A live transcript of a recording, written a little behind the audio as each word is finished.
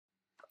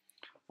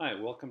Hi,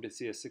 welcome to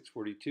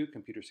CS642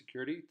 Computer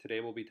Security.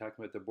 Today we'll be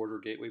talking about the Border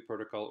Gateway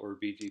Protocol, or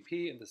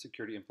BGP, and the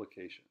security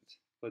implications.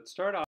 Let's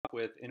start off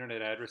with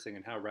internet addressing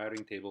and how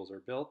routing tables are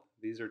built.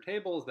 These are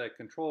tables that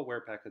control where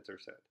packets are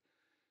sent.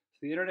 So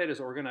the internet is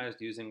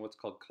organized using what's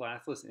called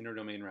classless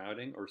interdomain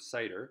routing, or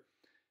CIDR,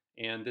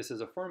 and this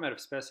is a format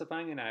of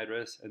specifying an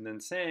address and then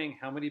saying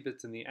how many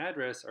bits in the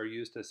address are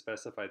used to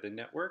specify the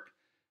network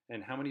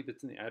and how many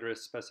bits in the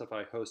address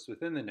specify hosts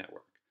within the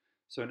network.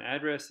 So an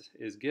address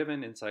is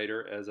given in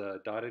CIDR as a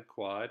dotted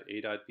quad,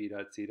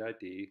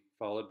 A.B.C.D,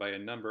 followed by a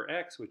number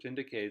X, which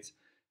indicates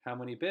how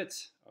many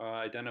bits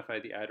identify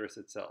the address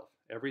itself.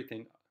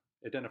 Everything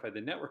identify the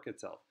network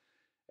itself.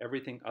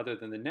 Everything other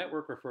than the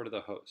network refer to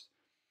the host.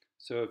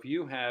 So if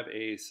you have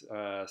a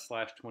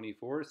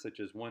 /24, such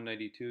as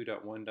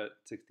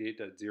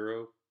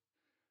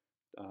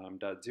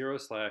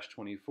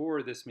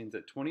 192.168.0.0/24, this means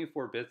that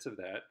 24 bits of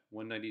that,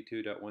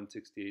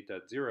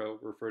 192.168.0,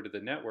 refer to the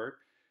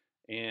network,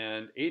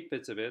 and 8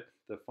 bits of it,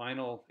 the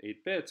final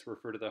 8 bits,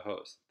 refer to the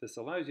host. This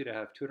allows you to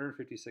have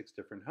 256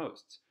 different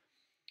hosts.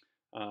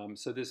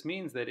 So this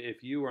means that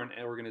if you are an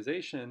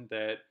organization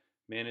that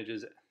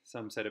manages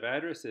some set of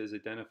addresses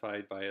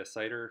identified by a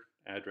CIDR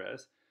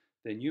address,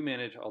 then you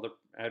manage all the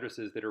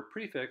addresses that are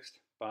prefixed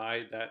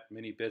by that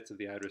many bits of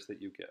the address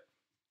that you get.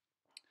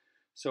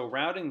 So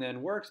routing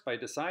then works by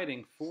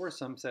deciding for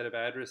some set of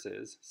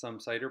addresses, some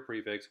CIDR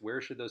prefix,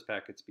 where should those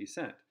packets be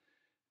sent.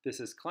 This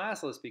is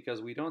classless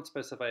because we don't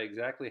specify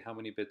exactly how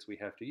many bits we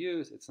have to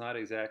use. It's not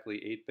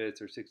exactly 8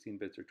 bits or 16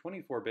 bits or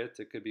 24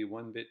 bits. It could be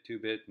 1 bit, 2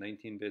 bit,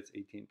 19 bits,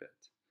 18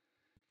 bits.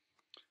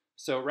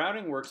 So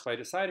routing works by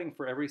deciding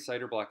for every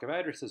CIDR block of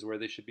addresses where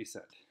they should be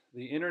sent.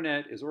 The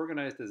internet is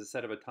organized as a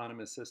set of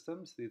autonomous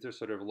systems. These are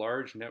sort of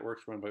large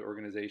networks run by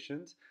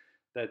organizations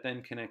that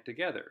then connect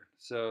together.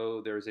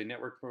 So there's a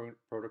network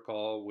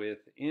protocol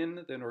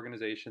within an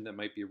organization that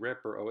might be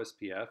RIP or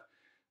OSPF,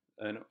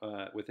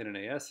 within an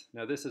AS.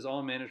 Now this is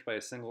all managed by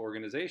a single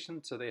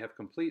organization, so they have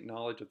complete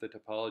knowledge of the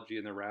topology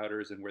and the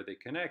routers and where they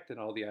connect and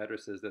all the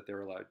addresses that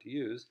they're allowed to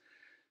use.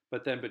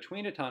 But then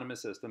between autonomous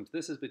systems,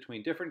 this is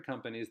between different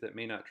companies that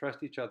may not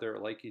trust each other or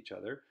like each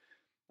other,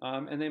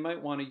 and they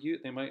might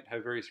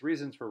have various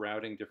reasons for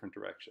routing different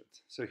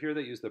directions. So here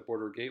they use the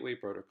Border Gateway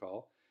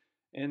Protocol,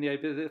 and the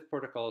idea of this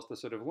protocol is to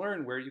sort of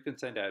learn where you can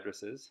send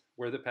addresses,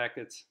 where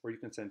you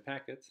can send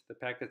packets. The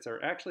packets are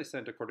actually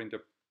sent according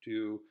to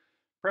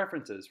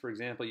preferences. For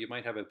example, you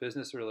might have a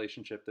business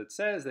relationship that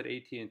says that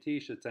AT&T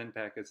should send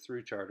packets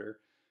through Charter,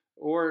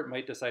 or it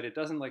might decide it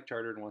doesn't like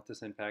Charter and wants to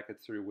send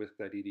packets through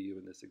WISC.edu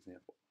in this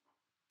example.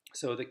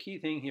 So the key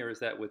thing here is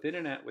that within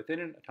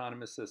an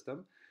autonomous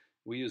system,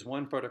 we use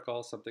one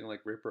protocol, something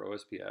like RIP or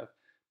OSPF.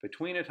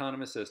 Between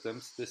autonomous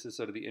systems, this is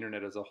sort of the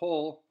internet as a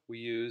whole, we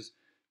use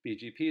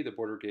BGP, the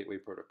Border Gateway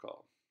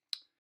Protocol.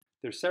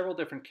 There's several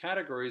different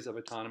categories of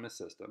autonomous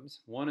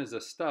systems. One is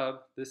a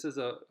stub. This is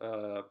a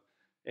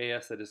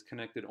AS that is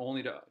connected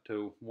only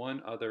to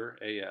one other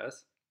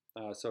AS.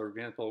 So for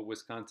example,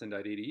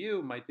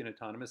 Wisconsin.edu might be an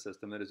autonomous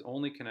system that is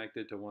only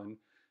connected to one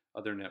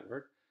other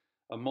network.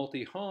 A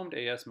multi-homed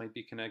AS might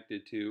be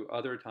connected to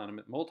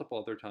multiple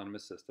other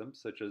autonomous systems,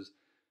 such as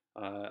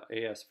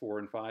AS 4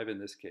 and 5 in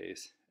this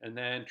case. And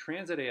then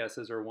transit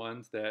ASs are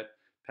ones that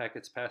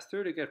packets pass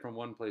through to get from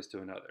one place to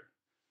another.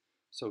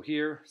 So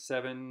here,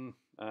 7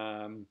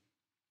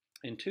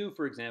 and 2,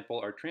 for example,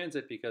 are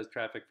transit because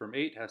traffic from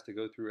 8 has to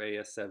go through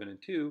AS 7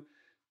 and 2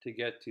 to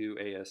get to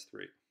AS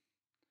 3.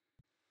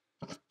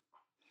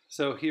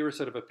 So here is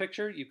sort of a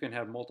picture. You can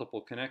have multiple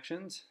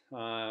connections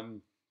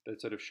that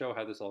sort of show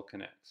how this all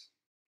connects.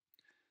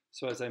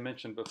 So as I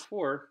mentioned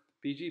before,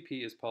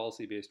 BGP is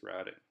policy-based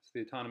routing. So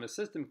the autonomous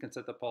system can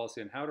set the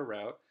policy on how to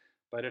route,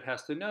 but it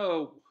has to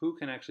know who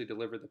can actually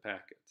deliver the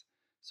packets.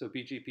 So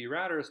BGP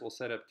routers will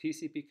set up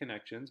TCP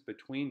connections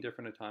between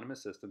different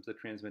autonomous systems that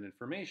transmit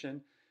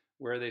information,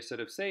 where they sort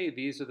of say,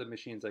 these are the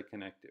machines I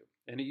connect to.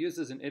 And it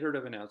uses an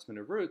iterative announcement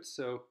of routes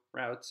so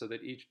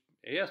that each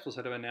AS will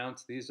sort of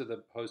announce, this is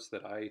the host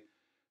that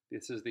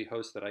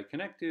I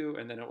connect to,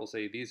 and then it will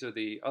say, these are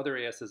the other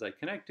ASs I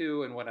connect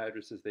to and what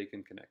addresses they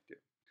can connect to.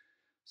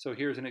 So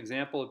here's an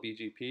example of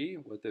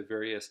BGP with the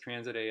various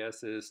transit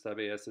ASs, stub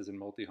ASs, and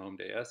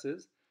multi-homed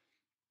ASs.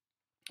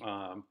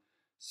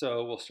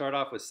 So we'll start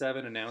off with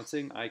 7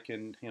 announcing I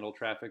can handle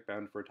traffic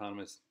bound for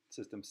autonomous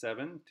system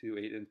 7 to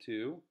 8 and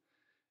 2.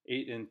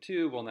 8 and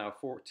 2 will now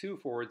 2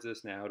 forwards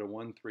this now to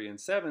 1, 3, and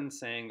 7,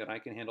 saying that I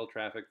can handle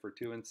traffic for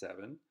 2 and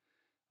 7.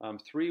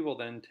 3 will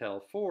then tell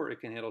 4 it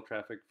can handle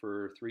traffic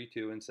for 3,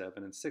 2, and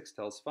 7, and 6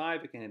 tells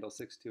 5 it can handle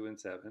 6, 2, and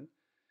 7.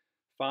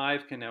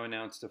 5 can now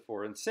announce to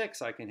 4 and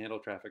 6 I can handle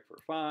traffic for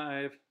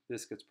 5.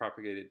 This gets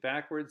propagated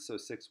backwards, so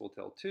 6 will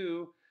tell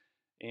 2,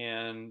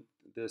 and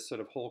this sort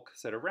of whole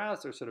set of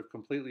routes are sort of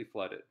completely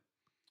flooded.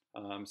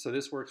 So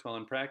this works well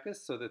in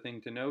practice. So the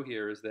thing to know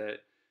here is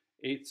that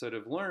 8 sort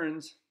of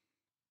learns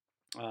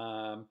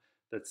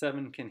that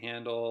 7 can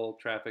handle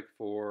traffic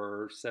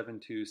for 7,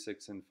 2,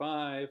 6, and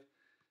 5.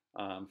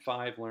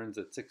 5 learns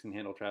that 6 can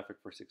handle traffic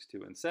for 6,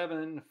 2, and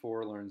 7.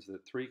 4 learns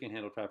that 3 can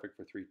handle traffic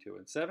for 3, 2,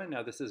 and 7.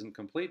 Now this isn't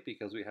complete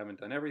because we haven't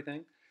done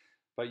everything,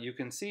 but you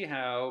can see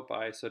how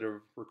by sort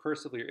of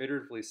recursively or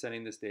iteratively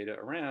sending this data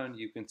around,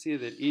 you can see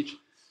that each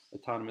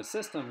autonomous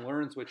system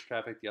learns which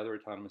traffic the other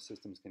autonomous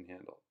systems can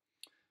handle.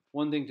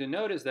 One thing to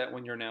note is that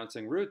when you're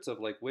announcing routes of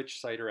like which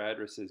site or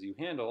addresses you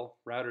handle,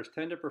 routers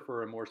tend to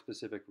prefer a more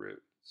specific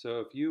route. So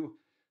if you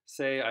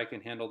say I can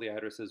handle the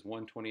addresses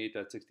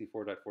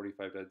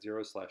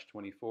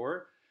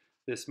 128.64.45.0/24,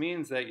 this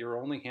means that you're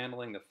only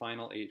handling the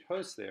final 8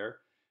 hosts there.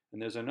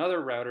 And there's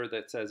another router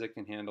that says it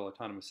can handle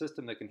autonomous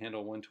system that can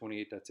handle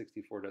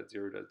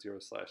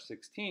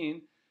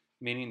 128.64.0.0/16,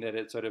 meaning that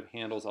it sort of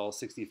handles all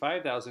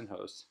 65,000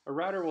 hosts. A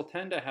router will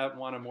tend to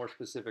want a more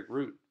specific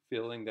route,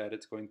 feeling that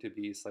it's going to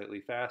be slightly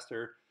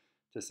faster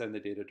to send the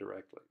data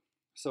directly.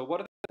 So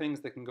what are the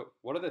things that can go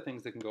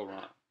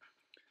wrong?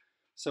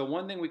 So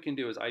one thing we can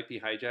do is IP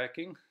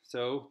hijacking.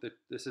 So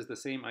this is the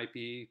same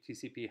IP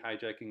TCP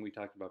hijacking we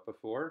talked about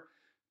before.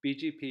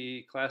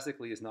 BGP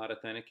classically is not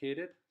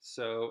authenticated,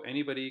 so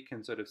anybody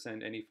can sort of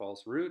send any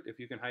false route if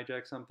you can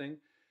hijack something.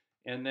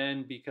 And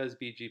then because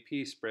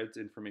BGP spreads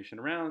information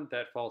around,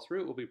 that false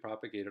route will be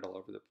propagated all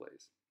over the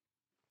place.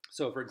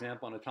 So for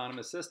example, an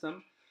autonomous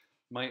system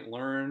might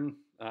learn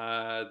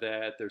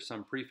that there's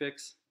some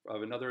prefix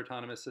of another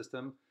autonomous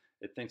system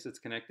it thinks it's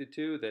connected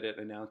to that it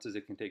announces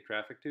it can take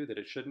traffic to that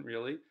it shouldn't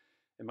really.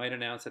 It might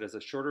announce it as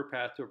a shorter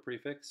path to a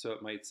prefix, so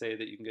it might say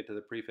that you can get to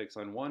the prefix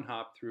on 1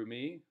 hop through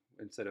me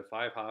instead of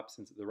 5 hops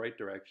in the right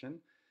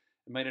direction.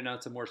 It might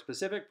announce a more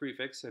specific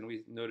prefix, and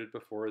we noted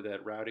before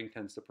that routing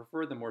tends to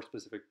prefer the more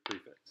specific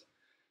prefix.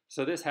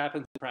 So this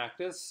happens in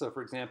practice. So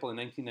for example, in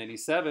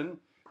 1997,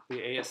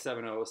 the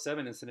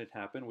AS7007 incident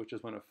happened, which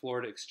is when a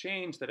Florida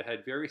exchange that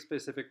had very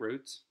specific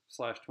routes,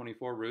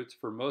 /24 routes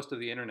for most of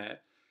the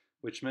internet,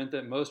 which meant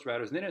that most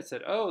routers in the internet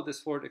said, oh,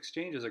 this Florida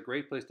exchange is a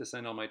great place to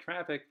send all my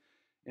traffic.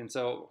 And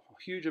so a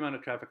huge amount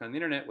of traffic on the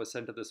internet was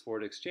sent to this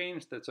Florida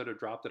exchange that sort of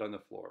dropped it on the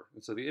floor.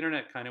 And so the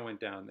internet kind of went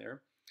down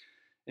there.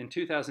 In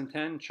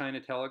 2010, China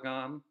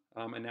Telecom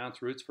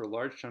announced routes for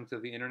large chunks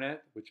of the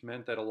internet, which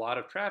meant that a lot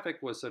of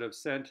traffic was sort of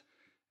sent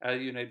out of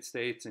the United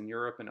States and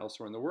Europe and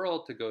elsewhere in the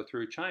world to go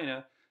through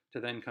China to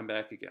then come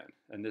back again.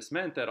 And this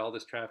meant that all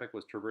this traffic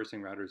was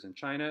traversing routers in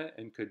China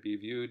and could be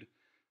viewed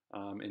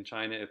in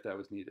China if that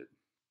was needed.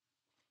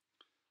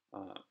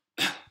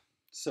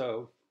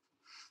 So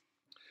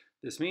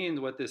this means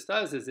what this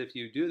does is if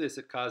you do this,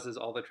 it causes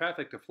all the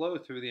traffic to flow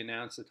through the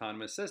announced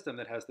autonomous system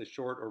that has the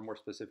short or more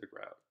specific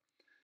route.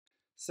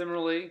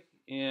 Similarly,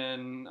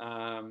 in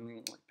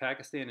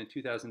Pakistan in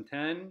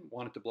 2010,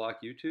 wanted to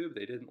block YouTube.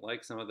 They didn't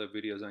like some of the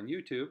videos on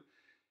YouTube.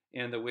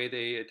 And the way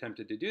they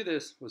attempted to do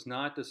this was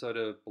not to sort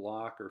of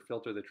block or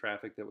filter the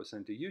traffic that was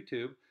sent to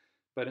YouTube,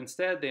 but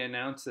instead they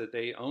announced that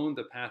they owned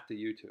the path to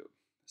YouTube.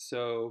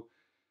 So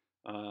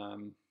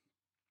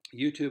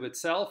YouTube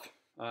itself,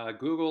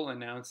 Google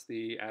announced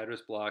the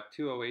address block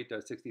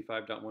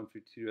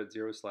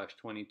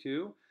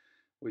 208.65.152.0/22,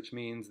 which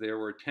means there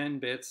were 10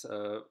 bits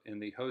in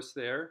the host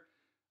there.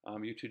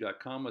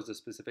 YouTube.com was a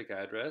specific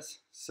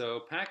address.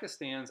 So an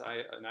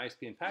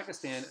ISP in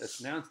Pakistan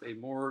announced a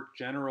more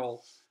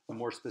general, a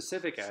more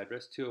specific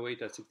address,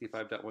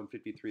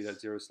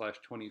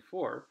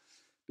 208.65.153.0/24.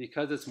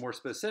 Because it's more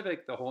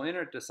specific, the whole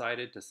internet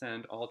decided to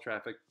send all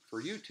traffic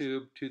for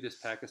YouTube to this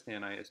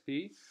Pakistan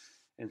ISP.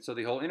 And so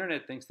the whole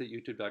internet thinks that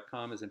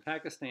YouTube.com is in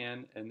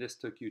Pakistan, and this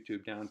took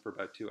YouTube down for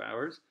about 2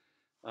 hours.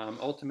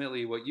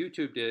 Ultimately, what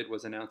YouTube did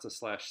was announce a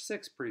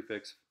 /6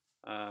 prefix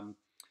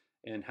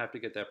and have to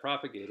get that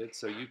propagated.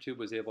 So YouTube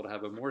was able to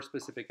have a more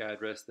specific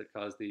address that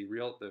caused the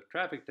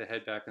traffic to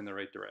head back in the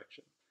right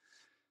direction.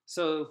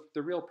 So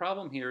the real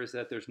problem here is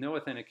that there's no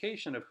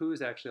authentication of who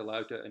is actually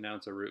allowed to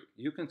announce a route.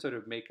 You can sort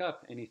of make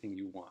up anything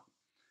you want.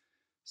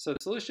 So the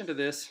solution to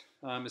this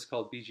is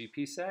called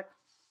BGPsec.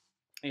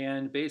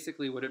 And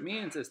basically what it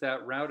means is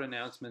that route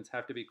announcements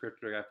have to be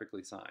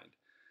cryptographically signed.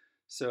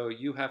 So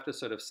you have to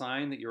sort of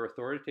sign that you're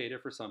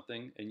authoritative for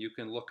something, and you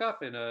can look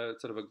up in a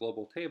sort of a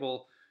global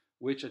table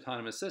which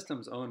autonomous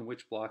systems own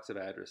which blocks of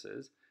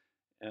addresses.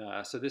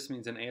 So this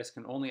means an AS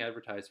can only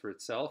advertise for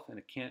itself, and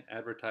it can't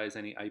advertise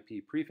any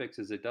IP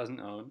prefixes it doesn't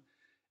own.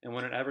 And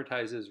when it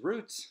advertises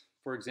routes,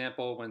 for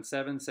example, when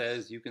 7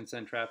 says you can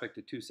send traffic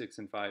to 2, 6,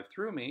 and 5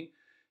 through me,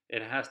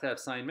 it has to have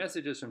signed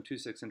messages from 2,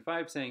 6, and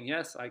 5 saying,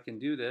 yes, I can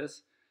do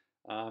this.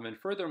 And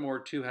furthermore,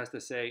 2 has to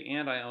say,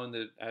 and I own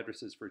the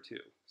addresses for 2.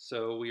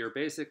 So we are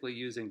basically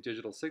using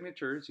digital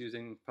signatures,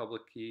 using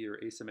public key or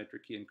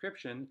asymmetric key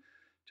encryption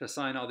to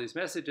sign all these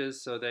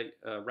messages so that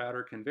a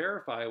router can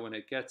verify when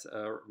it gets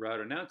a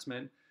route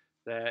announcement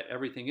that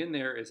everything in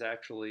there is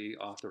actually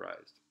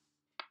authorized.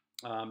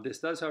 This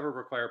does, however,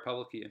 require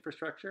public key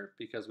infrastructure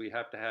because we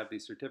have to have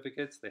these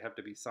certificates. They have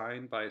to be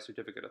signed by a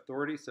certificate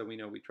authority so we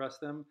know we trust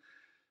them.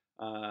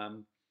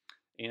 And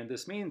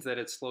this means that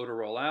it's slow to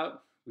roll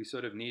out. We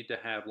sort of need to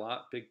have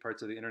big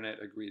parts of the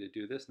internet agree to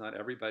do this, not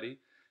everybody,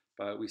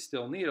 but we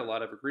still need a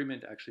lot of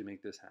agreement to actually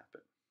make this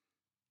happen.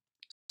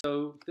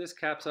 So this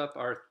caps up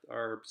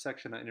our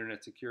section on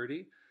internet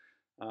security.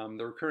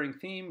 The recurring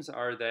themes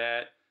are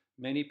that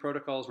many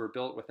protocols were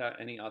built without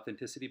any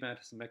authenticity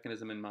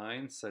mechanism in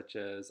mind, such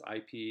as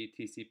IP,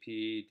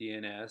 TCP,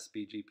 DNS,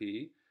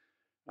 BGP.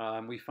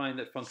 We find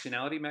that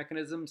functionality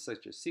mechanisms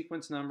such as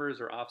sequence numbers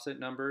or offset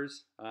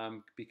numbers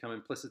become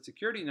implicit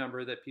security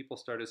number that people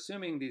start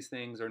assuming these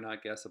things are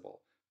not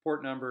guessable.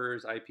 Port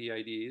numbers, IP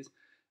IDs,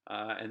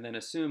 and then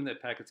assume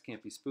that packets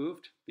can't be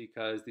spoofed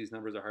because these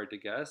numbers are hard to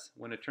guess.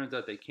 When it turns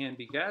out they can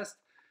be guessed,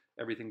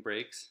 everything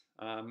breaks.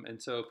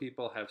 And so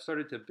people have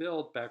started to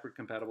build backward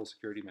compatible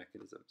security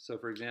mechanisms. So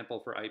for example,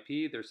 for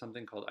IP, there's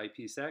something called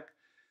IPsec,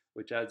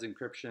 which adds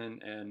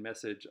encryption and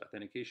message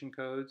authentication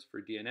codes.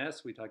 For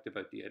DNS, we talked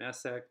about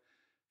DNSSEC.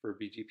 For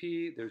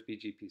BGP, there's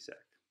BGPsec.